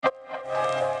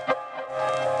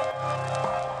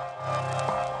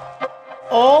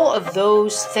of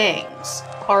those things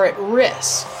are at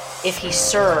risk if he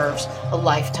serves a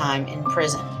lifetime in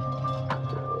prison.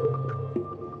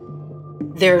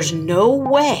 There's no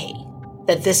way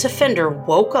that this offender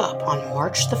woke up on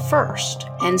March the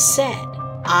 1st and said,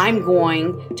 I'm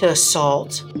going to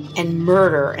assault and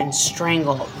murder and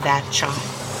strangle that child.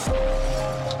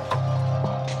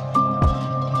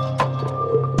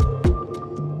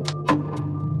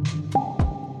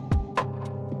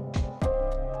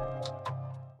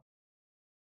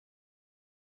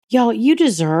 Y'all, you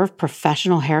deserve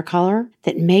professional hair color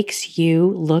that makes you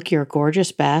look your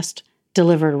gorgeous best,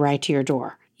 delivered right to your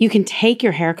door. You can take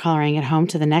your hair coloring at home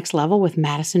to the next level with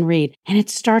Madison Reed, and it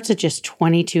starts at just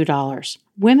 $22.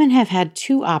 Women have had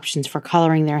two options for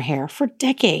coloring their hair for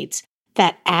decades.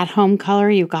 That at-home color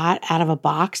you got out of a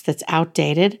box that's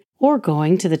outdated, or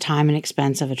going to the time and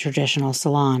expense of a traditional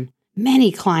salon.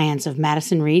 Many clients of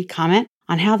Madison Reed comment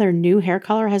on how their new hair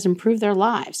color has improved their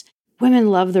lives. Women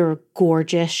love their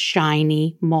gorgeous,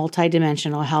 shiny,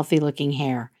 multi-dimensional, healthy-looking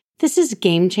hair. This is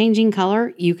game-changing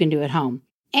color you can do at home.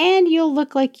 And you'll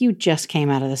look like you just came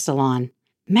out of the salon.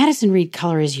 Madison Reed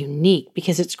color is unique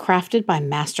because it's crafted by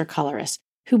master colorists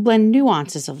who blend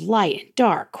nuances of light and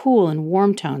dark, cool and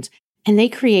warm tones, and they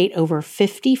create over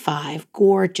 55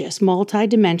 gorgeous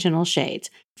multi-dimensional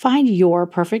shades. Find your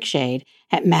perfect shade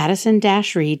at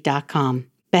madison-reed.com.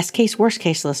 Best case, worst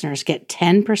case listeners get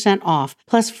 10% off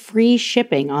plus free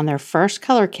shipping on their first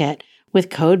color kit with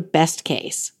code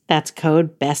BESTCASE. That's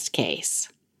code BESTCASE.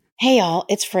 Hey y'all,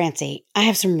 it's Francie. I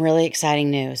have some really exciting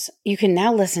news. You can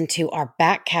now listen to our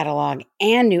back catalog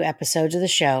and new episodes of the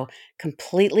show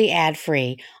completely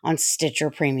ad-free on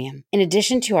Stitcher Premium. In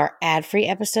addition to our ad-free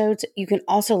episodes, you can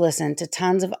also listen to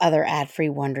tons of other ad-free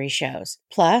Wondery shows.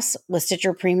 Plus, with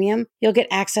Stitcher Premium, you'll get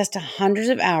access to hundreds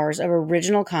of hours of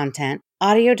original content,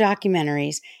 audio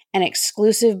documentaries, and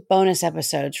exclusive bonus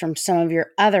episodes from some of your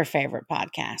other favorite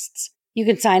podcasts. You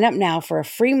can sign up now for a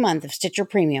free month of Stitcher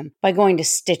Premium by going to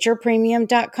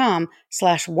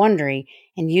stitcherpremium.com/Wondery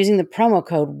and using the promo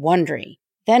code WONDERY.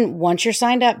 Then, once you're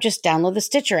signed up, just download the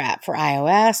Stitcher app for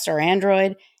iOS or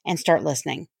Android and start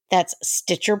listening. That's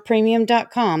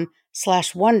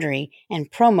stitcherpremium.com/Wondery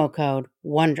and promo code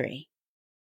WONDERY.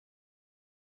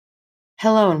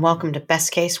 Hello and welcome to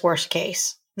Best Case, Worst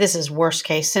Case. This is Worst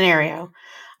Case Scenario.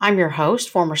 I'm your host,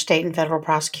 former state and federal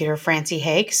prosecutor Francie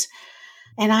Hakes.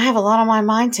 And I have a lot on my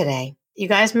mind today. You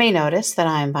guys may notice that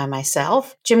I am by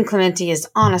myself. Jim Clemente is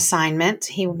on assignment.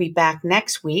 He will be back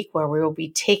next week where we will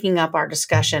be taking up our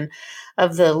discussion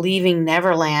of the Leaving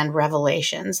Neverland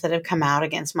revelations that have come out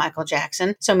against Michael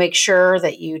Jackson. So make sure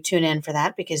that you tune in for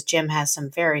that because Jim has some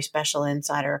very special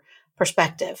insider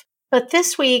perspective. But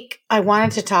this week, I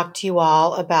wanted to talk to you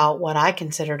all about what I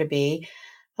consider to be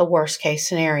a worst case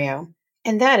scenario.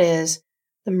 And that is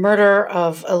the murder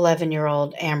of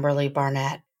 11-year-old Amberly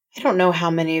Barnett. I don't know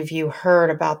how many of you heard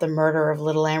about the murder of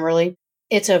little Amberly.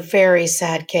 It's a very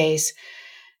sad case.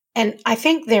 And I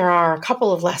think there are a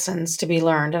couple of lessons to be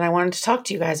learned, and I wanted to talk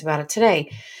to you guys about it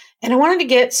today. And I wanted to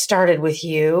get started with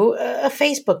you, a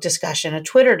Facebook discussion, a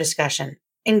Twitter discussion.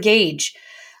 Engage.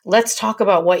 Let's talk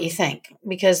about what you think,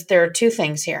 because there are two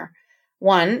things here.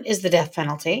 One is the death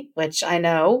penalty, which I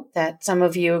know that some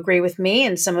of you agree with me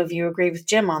and some of you agree with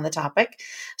Jim on the topic.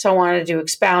 So I wanted to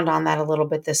expound on that a little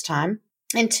bit this time.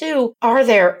 And two, are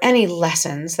there any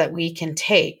lessons that we can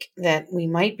take that we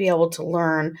might be able to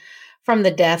learn from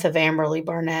the death of Amberly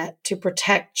Barnett to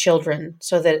protect children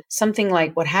so that something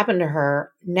like what happened to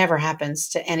her never happens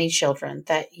to any children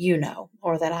that you know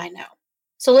or that I know?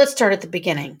 So let's start at the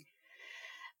beginning.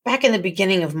 Back in the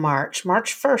beginning of March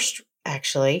 1st,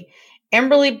 actually,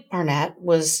 Amberly Barnett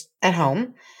was at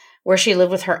home where she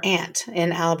lived with her aunt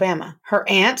in Alabama. Her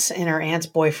aunt and her aunt's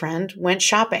boyfriend went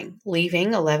shopping,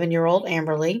 leaving 11-year-old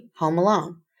Amberly home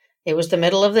alone. It was the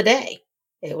middle of the day.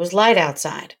 It was light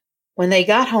outside. When they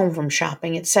got home from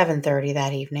shopping at 7:30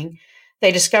 that evening,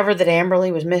 they discovered that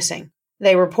Amberly was missing.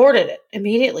 They reported it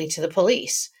immediately to the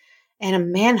police, and a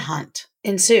manhunt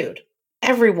ensued.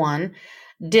 Everyone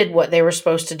did what they were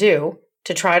supposed to do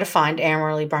to try to find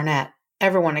Amberly Barnett.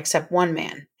 Everyone except one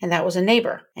man, and that was a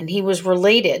neighbor. And he was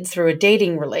related through a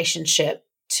dating relationship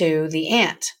to the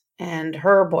aunt and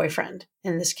her boyfriend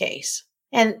in this case.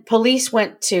 And police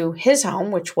went to his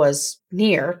home, which was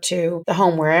near to the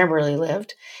home where Amberly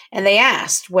lived, and they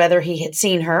asked whether he had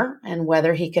seen her and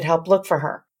whether he could help look for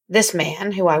her. This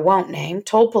man, who I won't name,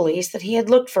 told police that he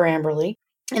had looked for Amberly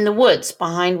in the woods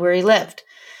behind where he lived,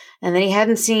 and that he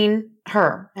hadn't seen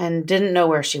her and didn't know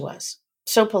where she was.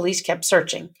 So police kept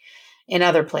searching in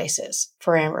other places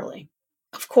for Amberly.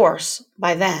 Of course,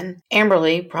 by then,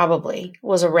 Amberly probably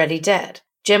was already dead.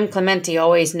 Jim Clemente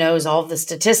always knows all the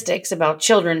statistics about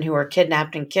children who are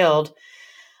kidnapped and killed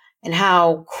and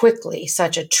how quickly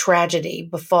such a tragedy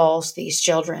befalls these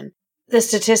children. The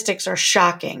statistics are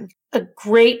shocking. A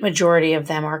great majority of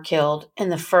them are killed in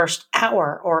the first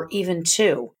hour or even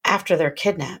two after they're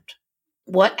kidnapped.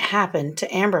 What happened to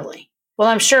Amberly? Well,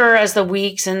 I'm sure as the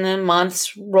weeks and the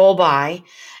months roll by,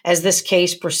 as this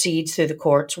case proceeds through the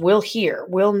courts, we'll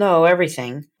know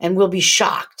everything, and we'll be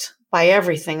shocked by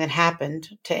everything that happened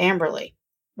to Amberly.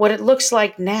 What it looks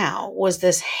like now was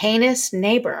this heinous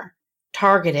neighbor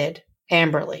targeted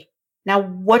Amberly. Now,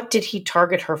 what did he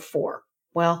target her for?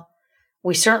 Well,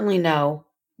 we certainly know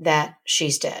that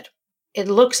she's dead. It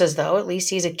looks as though, at least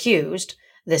he's accused,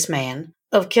 this man,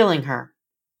 of killing her.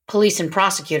 Police and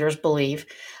prosecutors believe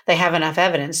they have enough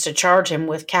evidence to charge him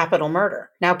with capital murder.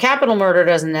 Now, capital murder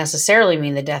doesn't necessarily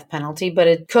mean the death penalty, but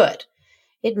it could.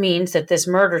 It means that this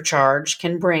murder charge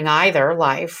can bring either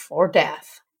life or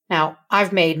death. Now,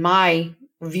 I've made my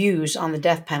views on the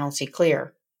death penalty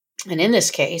clear. And in this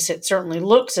case, it certainly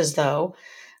looks as though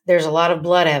there's a lot of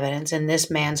blood evidence in this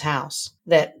man's house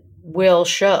that will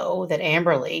show that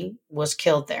Amberly was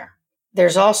killed there.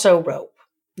 There's also rope.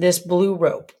 This blue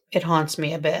rope. It haunts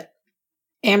me a bit.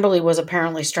 Amberly was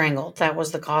apparently strangled. That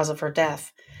was the cause of her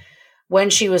death.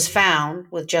 When she was found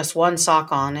with just one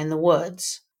sock on in the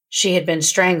woods, she had been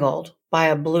strangled by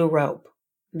a blue rope.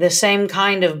 The same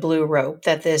kind of blue rope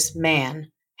that this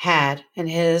man had in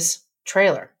his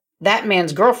trailer. That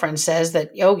man's girlfriend says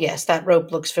that, oh yes, that rope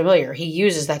looks familiar. He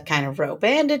uses that kind of rope.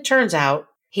 And it turns out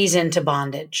he's into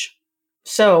bondage.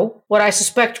 So what I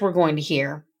suspect we're going to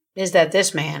hear is that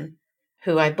this man,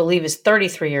 who I believe is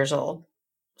 33 years old,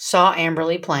 saw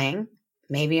Amberly playing,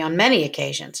 maybe on many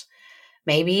occasions.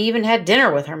 Maybe he even had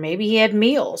dinner with her. Maybe he had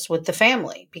meals with the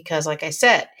family because, like I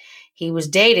said, he was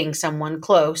dating someone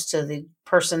close to the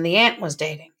person the aunt was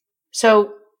dating.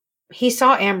 So he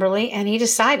saw Amberly and he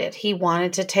decided he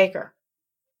wanted to take her.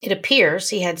 It appears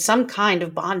he had some kind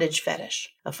of bondage fetish.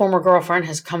 A former girlfriend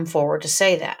has come forward to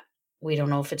say that. We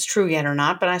don't know if it's true yet or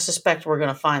not, but I suspect we're going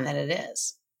to find that it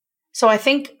is. So I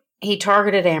think he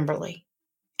targeted Amberly,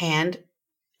 and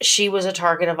she was a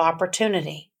target of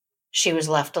opportunity. She was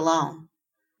left alone.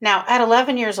 Now, at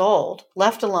 11 years old,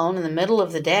 left alone in the middle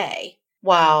of the day,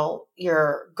 while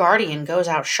your guardian goes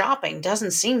out shopping,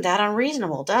 doesn't seem that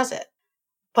unreasonable, does it?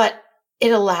 But it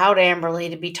allowed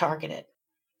Amberly to be targeted.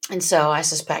 And so I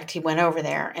suspect he went over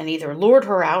there and either lured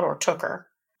her out or took her.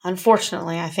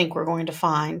 Unfortunately, I think we're going to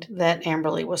find that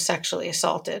Amberly was sexually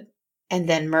assaulted and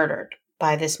then murdered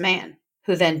by this man,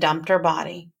 who then dumped her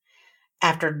body.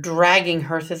 After dragging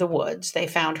her through the woods, they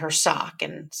found her sock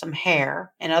and some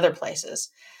hair in other places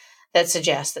that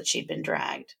suggest that she'd been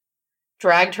dragged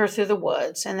her through the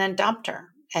woods, and then dumped her,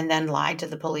 and then lied to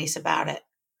the police about it.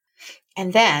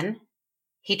 And then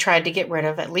he tried to get rid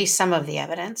of at least some of the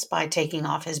evidence by taking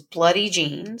off his bloody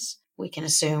jeans. We can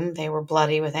assume they were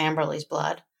bloody with Amberly's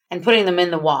blood, and putting them in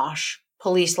the wash.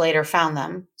 Police later found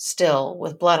them, still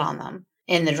with blood on them,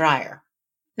 in the dryer.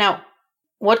 Now,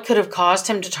 what could have caused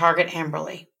him to target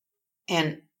Amberly?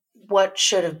 And what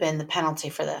should have been the penalty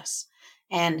for this?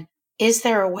 And is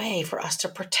there a way for us to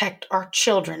protect our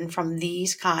children from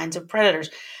these kinds of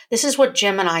predators? This is what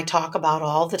Jim and I talk about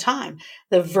all the time.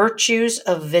 The virtues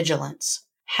of vigilance.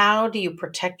 How do you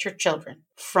protect your children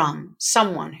from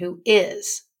someone who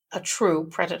is a true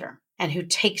predator and who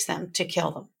takes them to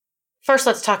kill them? First,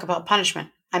 let's talk about punishment.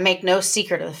 I make no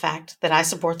secret of the fact that I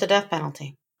support the death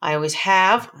penalty. I always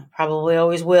have, I probably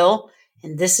always will,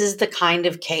 and this is the kind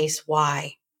of case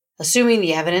why. Assuming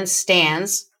the evidence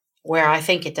stands where I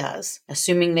think it does,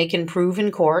 assuming they can prove in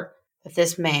court that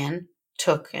this man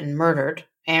took and murdered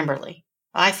Amberly,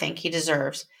 I think he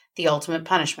deserves the ultimate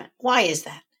punishment. Why is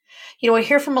that? I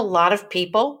hear from a lot of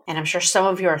people, and I'm sure some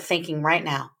of you are thinking right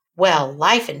now, well,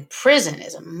 life in prison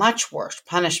is a much worse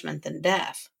punishment than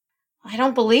death. I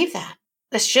don't believe that.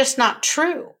 That's just not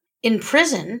true. In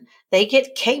prison, they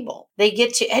get cable. They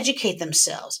get to educate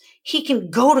themselves. He can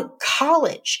go to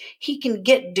college. He can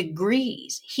get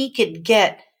degrees. He could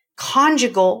get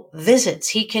conjugal visits.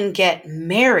 He can get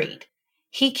married.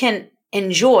 He can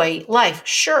enjoy life.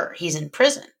 Sure, he's in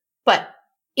prison, but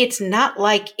it's not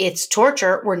like it's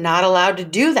torture. We're not allowed to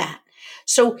do that.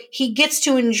 So he gets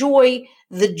to enjoy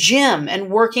the gym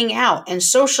and working out and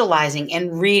socializing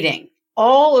and reading.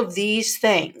 All of these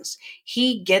things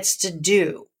he gets to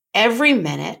do every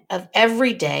minute of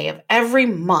every day of every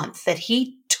month that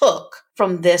he took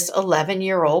from this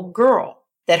 11-year-old girl,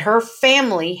 that her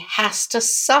family has to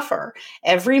suffer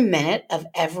every minute of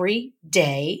every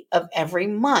day of every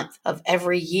month of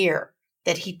every year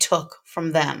that he took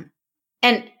from them.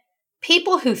 And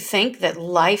People who think that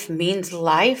life means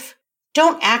life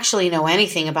don't actually know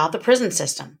anything about the prison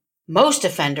system. Most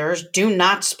offenders do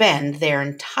not spend their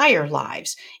entire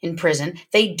lives in prison.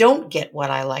 They don't get what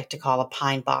I like to call a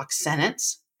pine box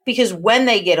sentence, because when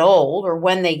they get old or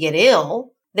when they get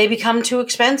ill, they become too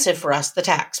expensive for us, the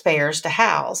taxpayers, to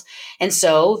house. And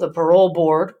so the parole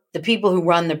board, the people who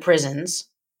run the prisons,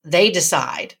 they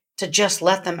decide to just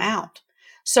let them out.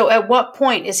 So at what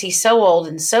point is he so old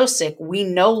and so sick we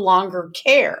no longer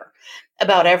care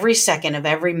about every second of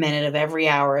every minute of every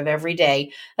hour of every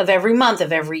day of every month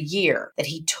of every year that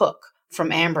he took from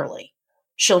Amberly?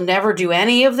 She'll never do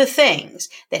any of the things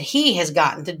that he has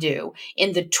gotten to do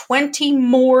in the 20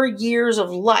 more years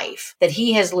of life that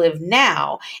he has lived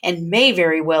now and may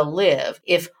very well live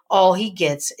if all he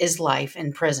gets is life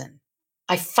in prison.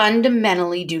 I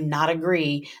fundamentally do not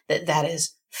agree that that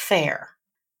is fair.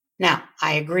 Now,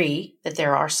 I agree that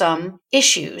there are some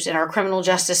issues in our criminal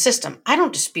justice system. I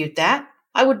don't dispute that.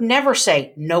 I would never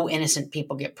say no innocent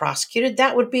people get prosecuted.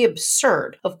 That would be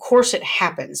absurd. Of course it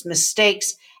happens.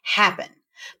 Mistakes happen.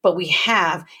 But we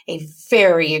have a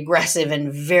very aggressive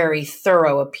and very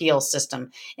thorough appeal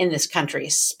system in this country,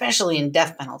 especially in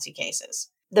death penalty cases.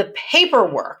 The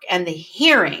paperwork and the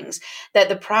hearings that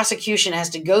the prosecution has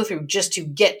to go through just to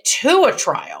get to a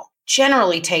trial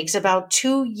generally takes about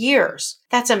 2 years.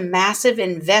 That's a massive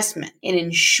investment in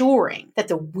ensuring that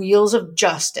the wheels of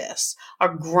justice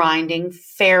are grinding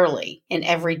fairly in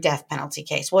every death penalty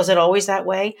case. Was it always that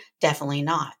way? Definitely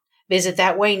not. Is it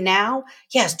that way now?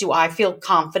 Yes. Do I feel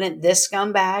confident this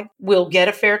scumbag will get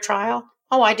a fair trial?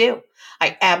 Oh, I do.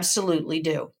 I absolutely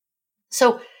do.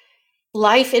 So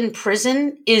life in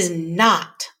prison is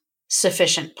not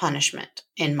sufficient punishment,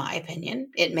 in my opinion.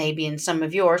 It may be in some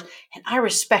of yours, and I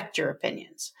respect your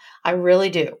opinions. I really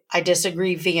do. I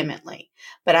disagree vehemently,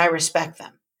 but I respect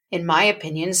them. In my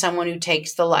opinion, someone who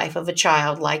takes the life of a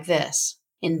child like this,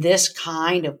 in this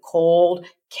kind of cold,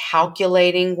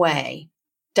 calculating way,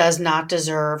 does not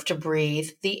deserve to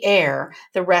breathe the air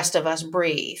the rest of us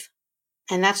breathe.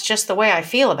 And that's just the way I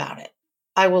feel about it.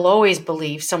 I will always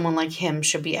believe someone like him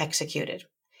should be executed.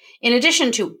 In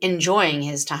addition to enjoying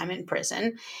his time in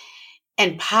prison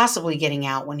and possibly getting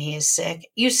out when he is sick,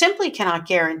 you simply cannot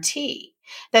guarantee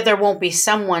that there won't be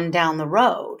someone down the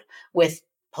road with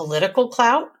political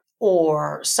clout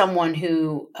or someone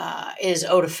who is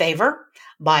owed a favor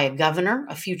by a governor,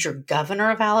 a future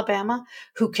governor of Alabama,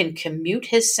 who can commute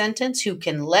his sentence, who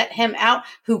can let him out,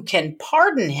 who can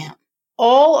pardon him.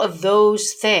 All of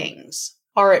those things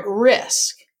are at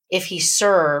risk if he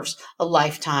serves a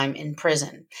lifetime in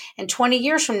prison. And 20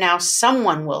 years from now,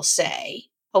 someone will say,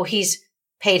 oh, he's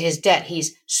paid his debt.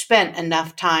 He's spent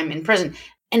enough time in prison.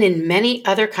 And in many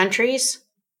other countries,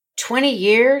 20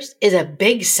 years is a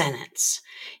big sentence.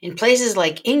 In places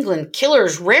like England,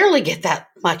 killers rarely get that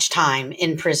much time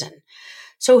in prison.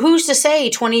 So who's to say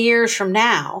 20 years from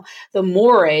now, the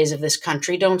mores of this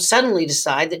country don't suddenly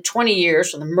decide that 20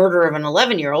 years for the murder of an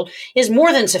 11-year-old is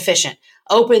more than sufficient?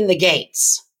 Open the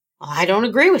gates. I don't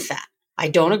agree with that. I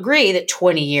don't agree that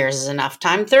 20 years is enough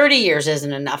time. 30 years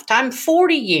isn't enough time.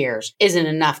 40 years isn't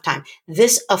enough time.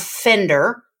 This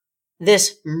offender,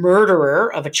 this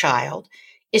murderer of a child,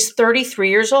 is 33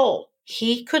 years old.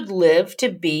 He could live to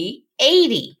be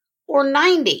 80 or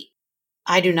 90.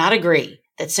 I do not agree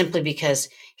that simply because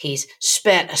he's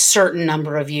spent a certain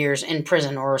number of years in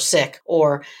prison or sick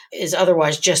or is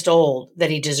otherwise just old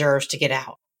that he deserves to get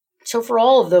out. So for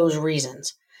all of those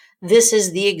reasons, this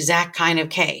is the exact kind of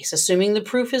case, assuming the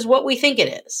proof is what we think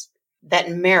it is, that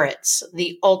merits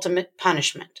the ultimate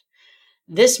punishment.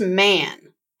 This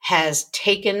man has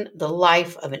taken the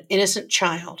life of an innocent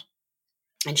child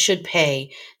and should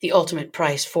pay the ultimate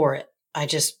price for it. I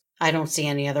don't see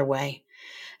any other way.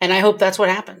 And I hope that's what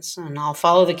happens. And I'll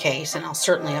follow the case, and I'll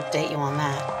certainly update you on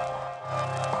that.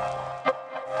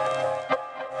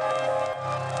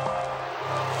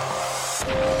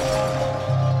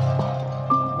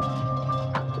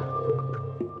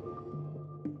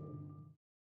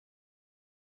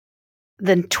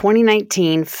 The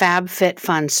 2019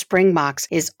 FabFitFun Spring Box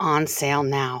is on sale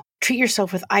now. Treat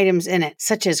yourself with items in it,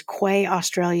 such as Quay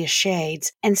Australia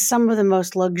shades and some of the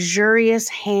most luxurious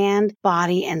hand,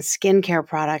 body, and skincare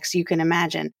products you can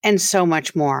imagine, and so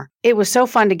much more. It was so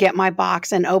fun to get my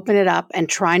box and open it up and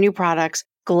try new products.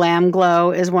 Glam Glow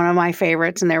is one of my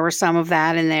favorites, and there were some of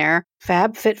that in there.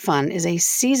 FabFitFun is a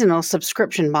seasonal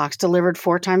subscription box delivered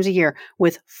 4 times a year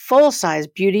with full-size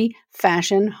beauty,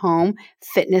 fashion, home,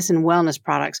 fitness, and wellness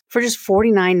products for just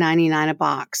 $49.99 a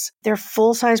box. They're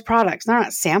full-size products. They're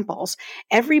not samples.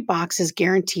 Every box is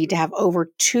guaranteed to have over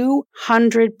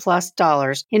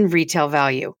 $200+ in retail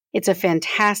value. It's a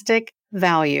fantastic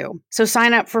value. So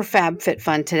sign up for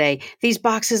FabFitFun today. These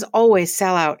boxes always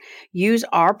sell out. Use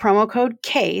our promo code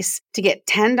CASE to get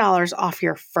 $10 off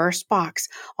your first box.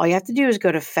 All you have to do is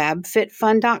go to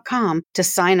fabfitfun.com to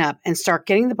sign up and start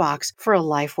getting the box for a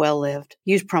life well lived.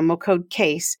 Use promo code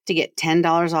CASE to get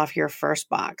 $10 off your first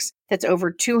box. That's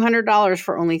over $200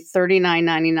 for only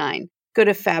 $39.99. Go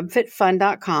to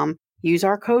fabfitfun.com. Use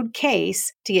our code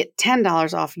CASE to get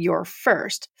 $10 off your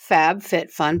first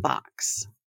FabFitFun box.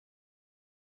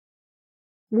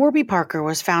 Warby Parker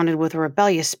was founded with a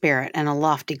rebellious spirit and a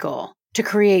lofty goal to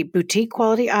create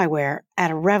boutique-quality eyewear at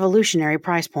a revolutionary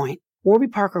price point. Warby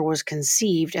Parker was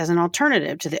conceived as an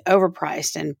alternative to the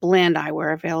overpriced and bland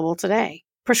eyewear available today.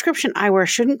 Prescription eyewear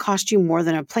shouldn't cost you more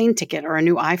than a plane ticket or a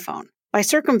new iPhone. By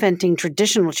circumventing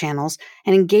traditional channels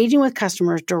and engaging with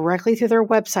customers directly through their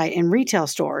website and retail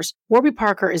stores, Warby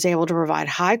Parker is able to provide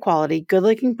high-quality,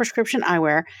 good-looking prescription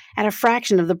eyewear at a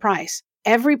fraction of the price.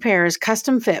 Every pair is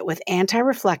custom fit with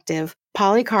anti-reflective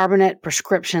polycarbonate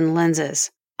prescription lenses.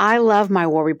 I love my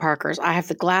Warby Parkers. I have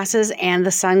the glasses and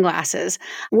the sunglasses.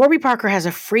 Warby Parker has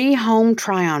a free home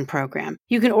try-on program.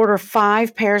 You can order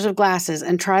 5 pairs of glasses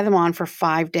and try them on for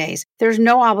 5 days. There's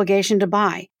no obligation to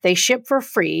buy. They ship for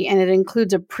free, and it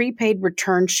includes a prepaid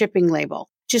return shipping label.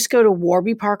 Just go to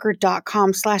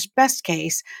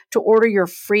warbyparker.com/bestcase to order your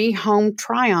free home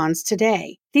try-ons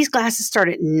today. These glasses start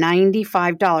at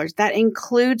 $95. That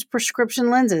includes prescription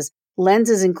lenses.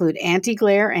 Lenses include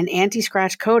anti-glare and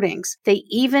anti-scratch coatings. They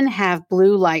even have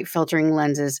blue light filtering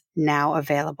lenses now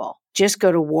available. Just go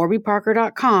to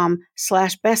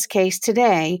warbyparker.com/bestcase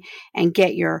today and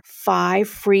get your 5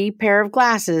 free pair of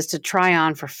glasses to try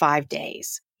on for 5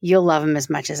 days. You'll love them as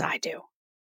much as I do.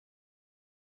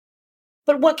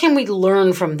 But what can we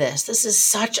learn from this? This is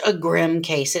such a grim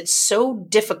case. It's so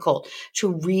difficult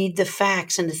to read the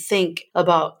facts and to think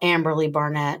about Amberly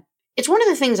Barnett. It's one of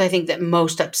the things I think that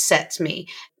most upsets me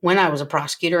when I was a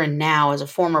prosecutor and now as a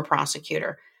former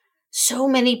prosecutor. So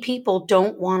many people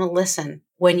don't want to listen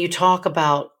when you talk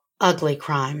about ugly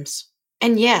crimes.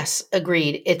 And yes,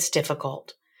 agreed, it's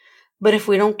difficult. But if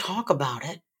we don't talk about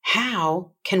it,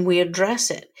 how can we address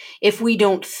it? If we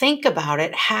don't think about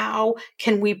it, how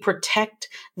can we protect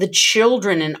the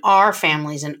children in our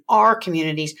families and our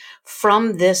communities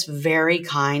from this very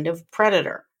kind of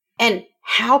predator? And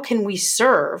how can we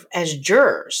serve as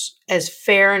jurors, as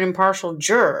fair and impartial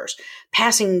jurors,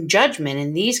 passing judgment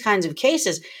in these kinds of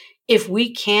cases if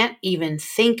we can't even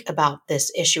think about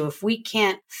this issue, if we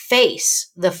can't face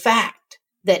the fact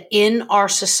that in our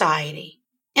society,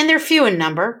 and they're few in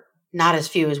number, not as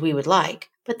few as we would like,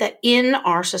 but that in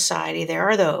our society there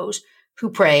are those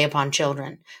who prey upon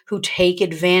children, who take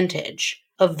advantage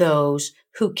of those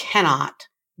who cannot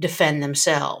defend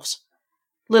themselves.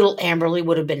 Little Amberly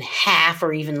would have been half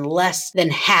or even less than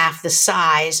half the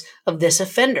size of this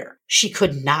offender. She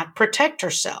could not protect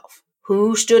herself.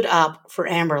 Who stood up for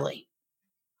Amberly?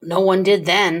 No one did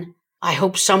then. I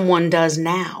hope someone does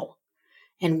now.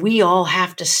 And we all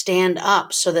have to stand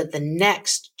up so that the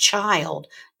next child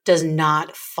does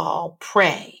not fall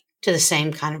prey to the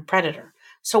same kind of predator.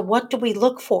 So what do we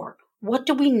look for? What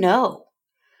do we know?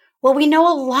 Well, we know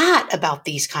a lot about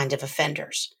these kinds of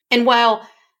offenders. And while,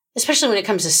 especially when it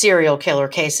comes to serial killer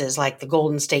cases like the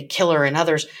Golden State Killer and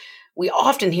others, we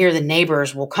often hear the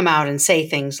neighbors will come out and say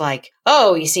things like,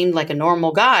 oh, he seemed like a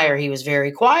normal guy, or he was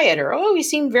very quiet, or oh, he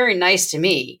seemed very nice to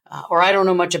me, or I don't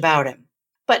know much about him.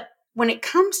 But when it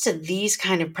comes to these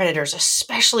kind of predators,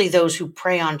 especially those who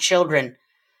prey on children,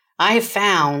 I have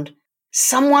found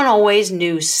someone always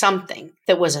knew something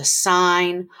that was a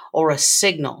sign or a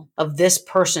signal of this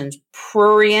person's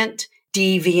prurient,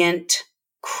 deviant,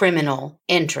 criminal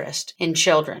interest in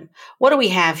children. What do we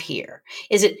have here?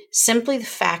 Is it simply the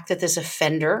fact that this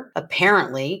offender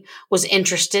apparently was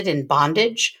interested in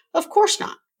bondage? Of course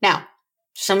not. Now,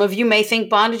 some of you may think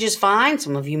bondage is fine.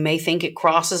 Some of you may think it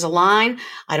crosses a line.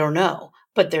 I don't know.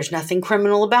 But there's nothing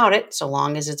criminal about it so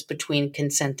long as it's between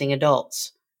consenting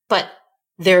adults. But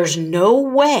there's no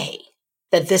way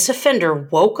that this offender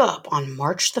woke up on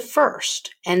March the 1st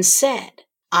and said,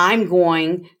 I'm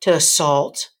going to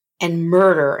assault and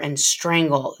murder and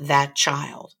strangle that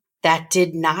child. That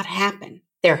did not happen.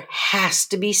 There has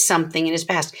to be something in his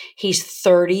past. He's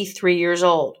 33 years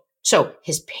old. So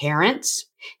his parents,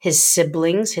 his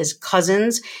siblings, his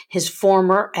cousins, his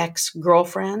former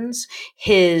ex-girlfriends,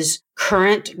 his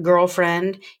current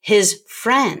girlfriend, his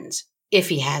friends, if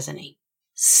he has any.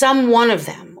 Some one of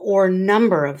them or a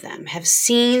number of them have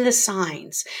seen the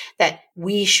signs that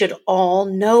we should all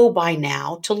know by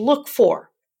now to look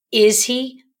for. Is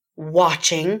he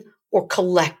watching or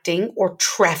collecting or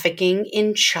trafficking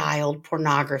in child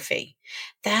pornography?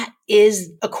 That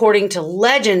is, according to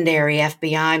legendary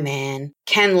FBI man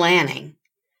Ken Lanning,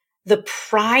 the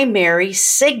primary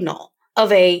signal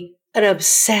of an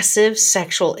obsessive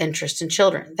sexual interest in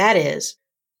children. That is,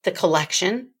 the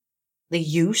collection, the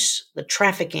use, the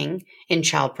trafficking in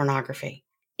child pornography.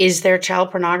 Is there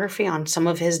child pornography on some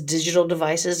of his digital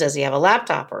devices? Does he have a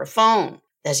laptop or a phone?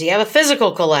 Does he have a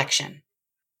physical collection?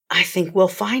 I think we'll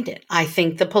find it. I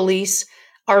think the police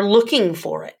are looking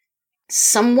for it.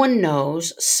 Someone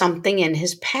knows something in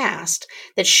his past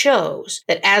that shows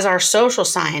that, as our social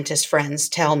scientist friends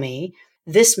tell me,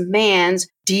 this man's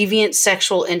deviant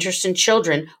sexual interest in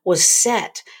children was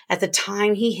set at the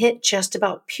time he hit just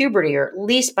about puberty, or at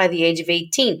least by the age of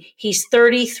 18. He's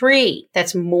 33.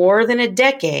 That's more than a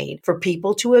decade for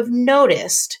people to have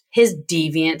noticed his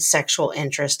deviant sexual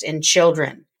interest in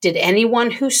children. Did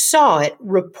anyone who saw it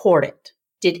report it?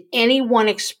 Did anyone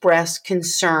express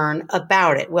concern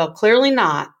about it? Well, clearly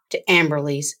not to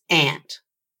Amberly's aunt,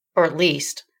 or at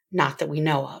least not that we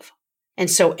know of. And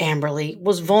so Amberly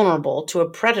was vulnerable to a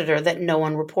predator that no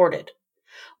one reported.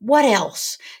 What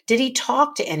else? Did he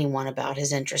talk to anyone about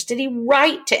his interest? Did he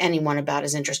write to anyone about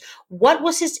his interest? What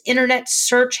was his internet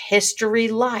search history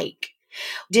like?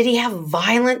 Did he have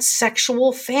violent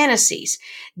sexual fantasies?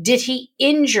 Did he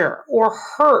injure or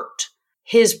hurt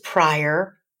his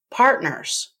prior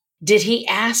partners? Did he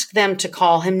ask them to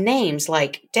call him names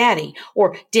like daddy?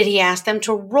 Or did he ask them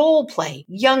to role play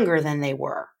younger than they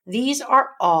were? These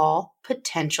are all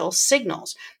potential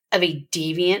signals of a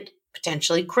deviant,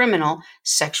 potentially criminal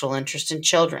sexual interest in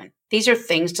children. These are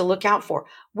things to look out for.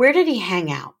 Where did he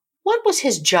hang out? What was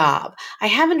his job? I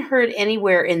haven't heard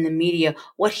anywhere in the media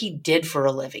what he did for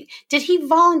a living. Did he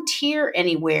volunteer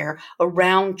anywhere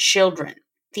around children?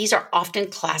 These are often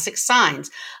classic signs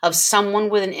of someone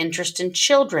with an interest in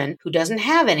children who doesn't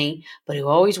have any, but who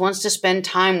always wants to spend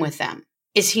time with them.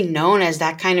 Is he known as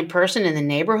that kind of person in the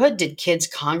neighborhood? Did kids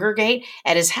congregate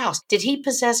at his house? Did he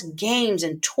possess games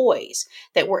and toys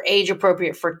that were age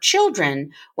appropriate for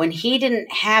children when he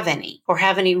didn't have any or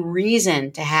have any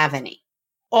reason to have any?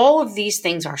 All of these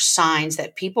things are signs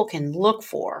that people can look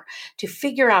for to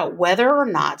figure out whether or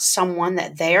not someone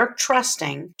that they are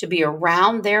trusting to be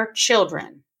around their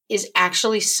children is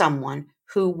actually someone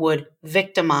who would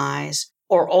victimize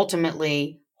or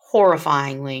ultimately,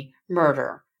 horrifyingly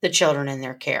murder the children in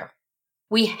their care.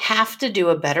 We have to do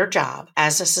a better job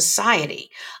as a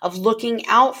society of looking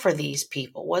out for these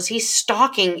people. Was he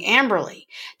stalking Amberly?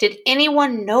 Did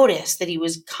anyone notice that he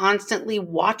was constantly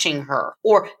watching her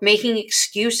or making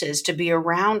excuses to be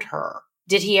around her?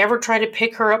 Did he ever try to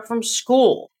pick her up from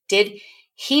school? Did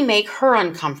he make her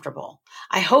uncomfortable?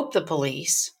 I hope the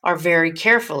police are very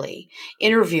carefully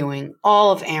interviewing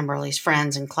all of Amberly's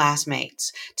friends and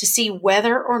classmates to see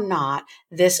whether or not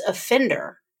this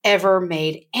offender ever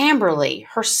made Amberly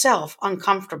herself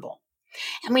uncomfortable.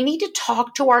 And we need to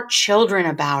talk to our children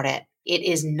about it. It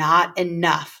is not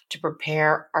enough to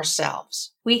prepare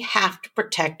ourselves. We have to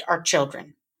protect our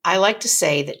children. I like to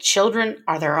say that children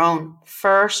are their own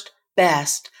first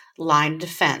best line of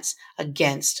defense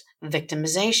against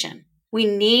victimization. We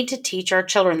need to teach our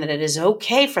children that it is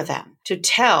okay for them to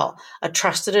tell a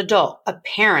trusted adult, a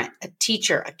parent, a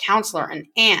teacher, a counselor, an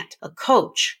aunt, a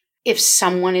coach, if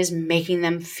someone is making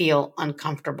them feel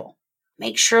uncomfortable.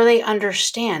 Make sure they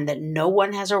understand that no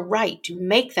one has a right to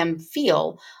make them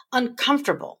feel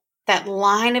uncomfortable. That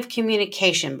line of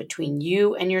communication between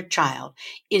you and your child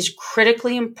is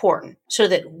critically important so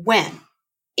that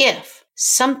if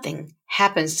something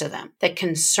happens to them that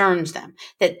concerns them,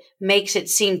 that makes it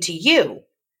seem to you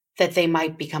that they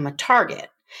might become a target,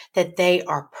 that they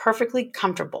are perfectly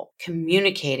comfortable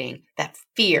communicating that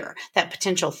fear, that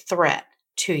potential threat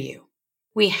to you.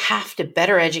 We have to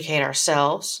better educate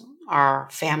ourselves, our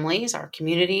families, our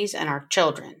communities, and our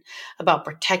children about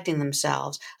protecting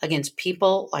themselves against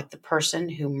people like the person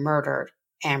who murdered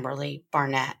Amberly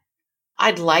Barnett.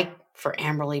 I'd like for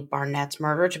Amberly Barnett's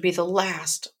murder to be the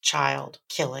last child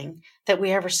killing that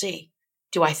we ever see.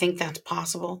 Do I think that's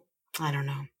possible? I don't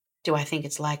know. Do I think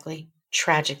it's likely?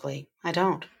 Tragically, I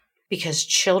don't. Because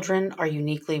children are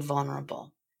uniquely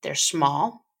vulnerable. They're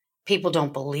small. People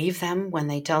don't believe them when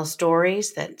they tell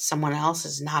stories that someone else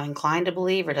is not inclined to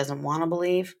believe or doesn't want to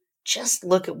believe. Just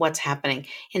look at what's happening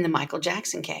in the Michael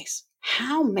Jackson case.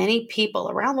 How many people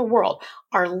around the world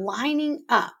are lining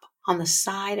up on the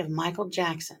side of Michael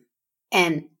Jackson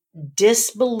and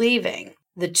disbelieving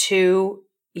the two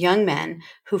young men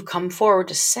who've come forward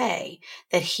to say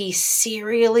that he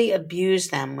serially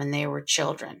abused them when they were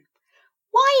children?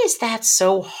 Why is that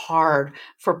so hard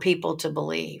for people to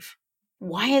believe?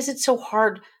 Why is it so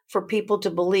hard for people to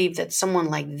believe that someone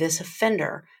like this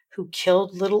offender who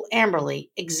killed little Amberly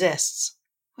exists.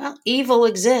 Well, evil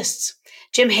exists.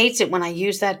 Jim hates it when I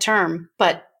use that term,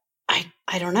 but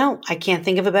I don't know. I can't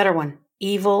think of a better one.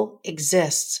 Evil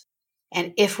exists.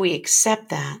 And if we accept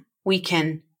that, we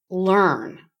can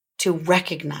learn to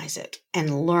recognize it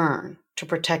and learn to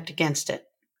protect against it.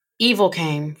 Evil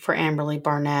came for Amberly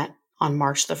Barnett on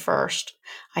March the 1st.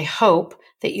 I hope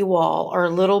that you all are a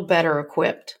little better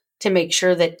equipped to make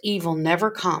sure that evil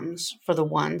never comes for the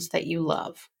ones that you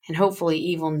love. And hopefully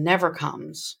evil never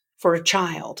comes for a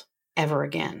child ever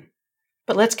again.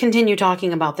 But let's continue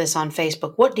talking about this on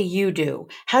Facebook. What do you do?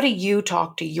 How do you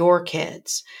talk to your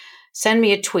kids? Send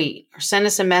me a tweet or send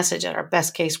us a message at our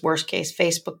Best Case, Worst Case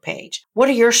Facebook page. What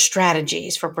are your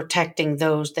strategies for protecting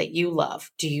those that you love?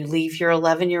 Do you leave your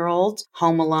 11-year-olds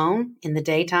home alone in the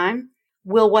daytime?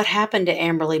 Will what happened to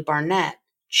Amberly Barnett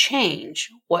change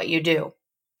what you do?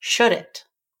 Should it?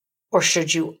 Or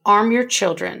should you arm your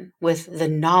children with the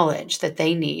knowledge that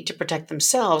they need to protect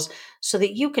themselves so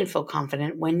that you can feel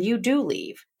confident when you do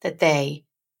leave that they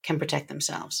can protect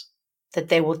themselves, that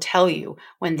they will tell you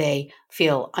when they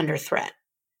feel under threat?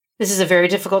 This is a very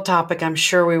difficult topic. I'm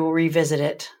sure we will revisit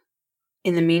it.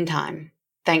 In the meantime,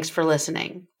 thanks for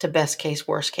listening to Best Case,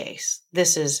 Worst Case.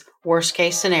 This is Worst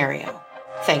Case Scenario.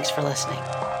 Thanks for listening.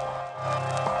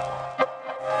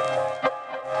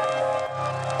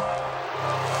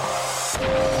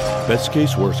 Best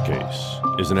Case, Worst Case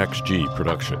is an XG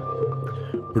production.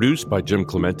 Produced by Jim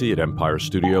Clementi at Empire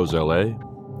Studios, LA.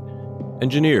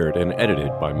 Engineered and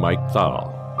edited by Mike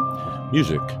Thal.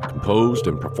 Music composed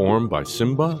and performed by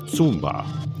Simba Tsumba.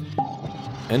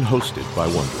 And hosted by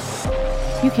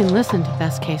Wonder. You can listen to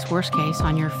Best Case, Worst Case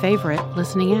on your favorite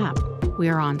listening app. We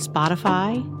are on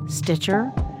Spotify,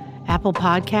 Stitcher, Apple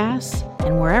Podcasts,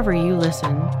 and wherever you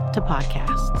listen to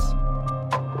podcasts.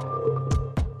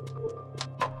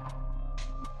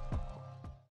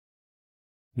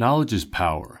 Knowledge is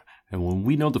power, and when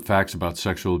we know the facts about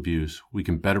sexual abuse, we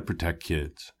can better protect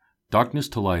kids. Darkness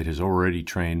to Light has already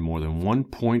trained more than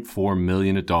 1.4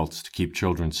 million adults to keep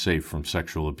children safe from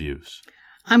sexual abuse.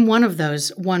 I'm one of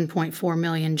those 1.4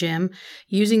 million, Jim.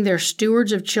 Using their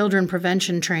Stewards of Children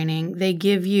prevention training, they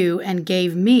give you and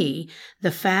gave me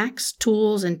the facts,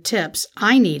 tools, and tips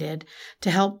I needed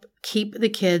to help keep the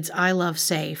kids I love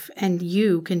safe, and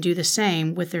you can do the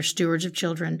same with their Stewards of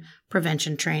Children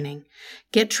prevention training.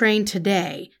 Get trained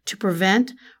today to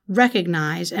prevent,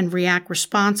 recognize, and react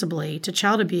responsibly to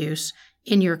child abuse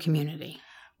in your community.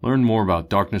 Learn more about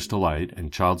Darkness to Light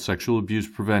and child sexual abuse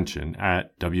prevention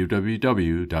at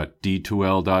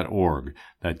www.d2l.org.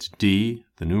 That's D,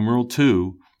 the numeral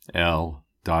 2,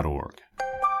 L.org.